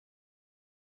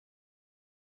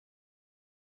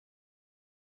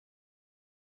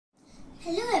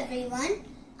Hello everyone,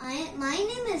 my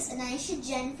name is Anaisha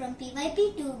Jain from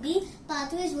PYP2B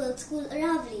Pathways World School,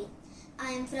 Aravali.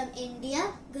 I am from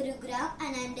India, Gurugram,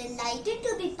 and I am delighted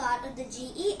to be part of the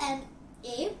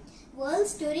GEMA World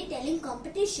Storytelling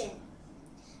Competition.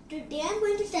 Today I am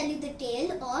going to tell you the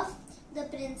tale of the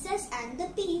Princess and the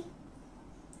Pea.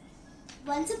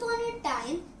 Once upon a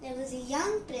time, there was a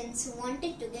young prince who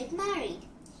wanted to get married.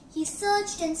 He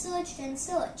searched and searched and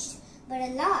searched, but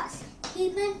alas, he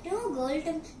met no girl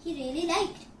he really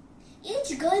liked.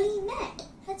 Each girl he met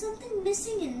had something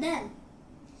missing in them.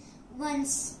 One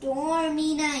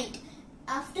stormy night,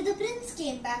 after the prince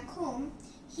came back home,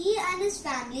 he and his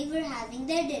family were having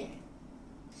their dinner,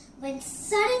 when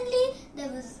suddenly there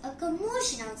was a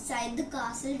commotion outside the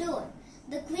castle door.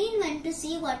 The queen went to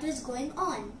see what was going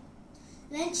on.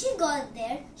 When she got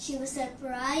there, she was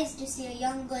surprised to see a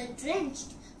young girl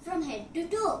drenched from head to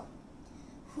toe.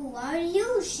 "Who are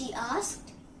you?" she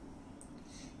asked.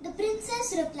 The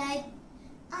princess replied,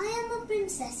 "I am a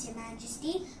princess, Your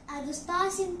Majesty. I was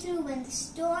passing through when the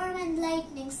storm and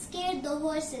lightning scared the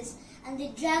horses and they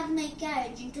dragged my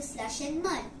carriage into slush and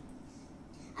mud.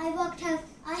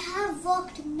 I have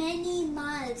walked many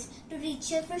miles to reach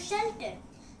here for shelter,"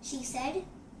 she said.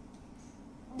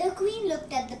 The queen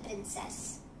looked at the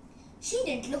princess. She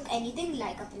didn't look anything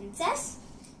like a princess.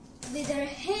 With her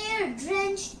hair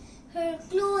drenched, her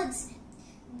clothes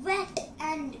wet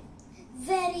and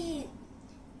very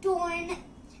torn,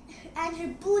 and her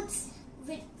boots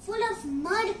full of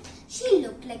mud, she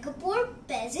looked like a poor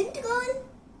peasant girl.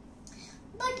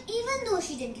 But even though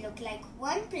she didn't look like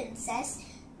one princess,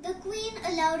 the queen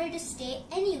allowed her to stay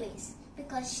anyways,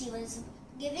 because she was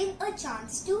giving a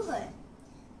chance to her.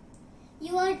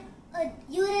 You are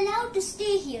allowed to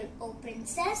stay here, O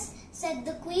princess," said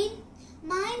the queen.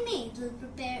 "My maid will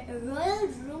prepare a royal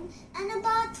room and a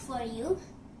bath for you,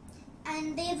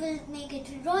 and they will make it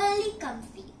royally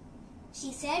comfy,"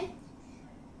 she said.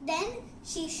 Then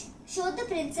she showed the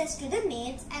princess to the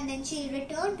maids, and then she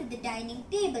returned to the dining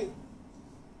table.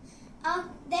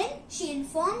 Then she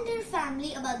informed her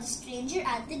family about the stranger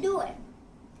at the door.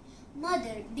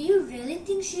 "Mother, do you really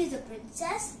think she is a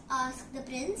princess?" asked the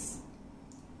prince.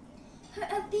 "Her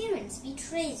appearance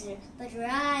betrays her, but her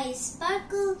eyes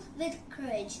sparkle with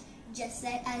courage, just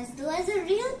as though as a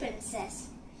real princess."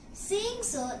 Saying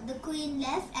so, the queen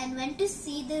left and went to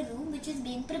see the room which was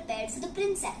being prepared for the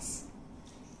princess.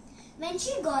 When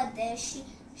she got there, she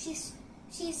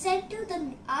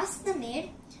asked the maid,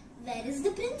 "Where is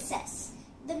the princess?"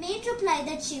 The maid replied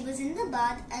that she was in the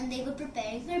bath and they were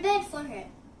preparing her bed for her.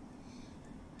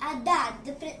 At that,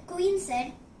 the queen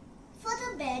said, "For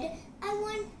the bed, I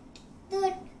want the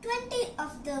 20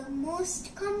 of the most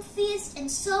comfiest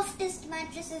and softest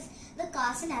mattresses the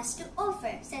castle has to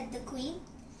offer," said the queen.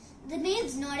 The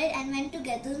maids nodded and went to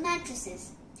get those mattresses.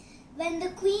 When the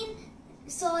queen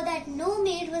saw that no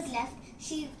maid was left,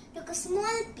 she took a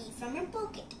small pea from her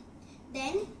pocket.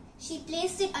 Then she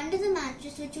placed it under the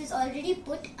mattress which was already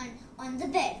put on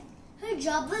the bed. Her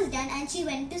job was done and she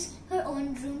went to her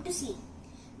own room to sleep.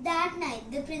 That night,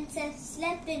 the princess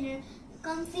slept in her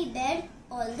comfy bed,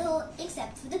 although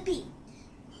except for the pea.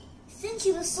 Since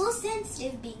she was so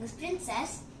sensitive, being a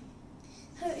princess,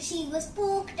 she was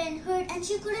poked and hurt and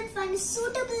she couldn't find a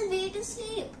suitable way to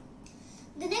sleep.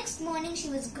 The next morning she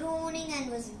was groaning and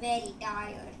was very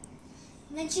tired.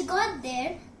 When she got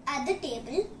there at the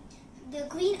table, the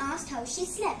queen asked how she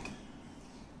slept.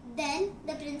 Then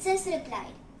the princess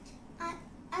replied,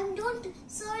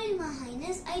 Sorry, my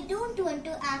highness, I don't want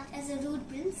to act as a rude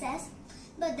princess,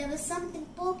 but there was something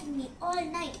poking me all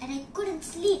night and I couldn't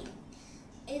sleep.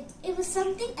 It was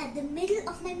something at the middle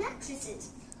of my mattresses."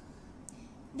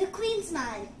 The queen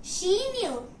smiled. She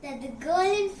knew that the girl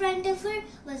in front of her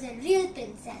was a real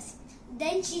princess.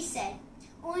 Then she said,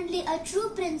 "Only a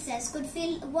true princess could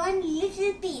fill one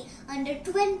little pea under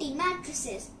 20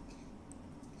 mattresses."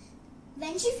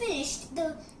 When she finished,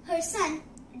 her son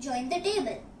joined the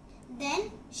table.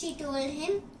 Then she told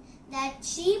him that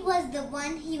she was the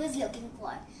one he was looking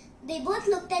for. They both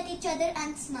looked at each other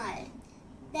and smiled.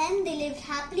 Then they lived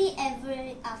happily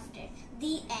ever after.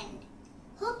 The end.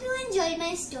 Hope you enjoyed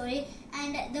my story,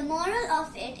 and the moral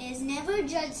of it is never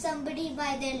judge somebody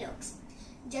by their looks.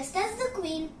 Just as the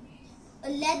queen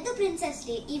let the princess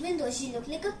stay even though she looked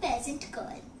like a peasant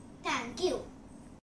girl. Thank you.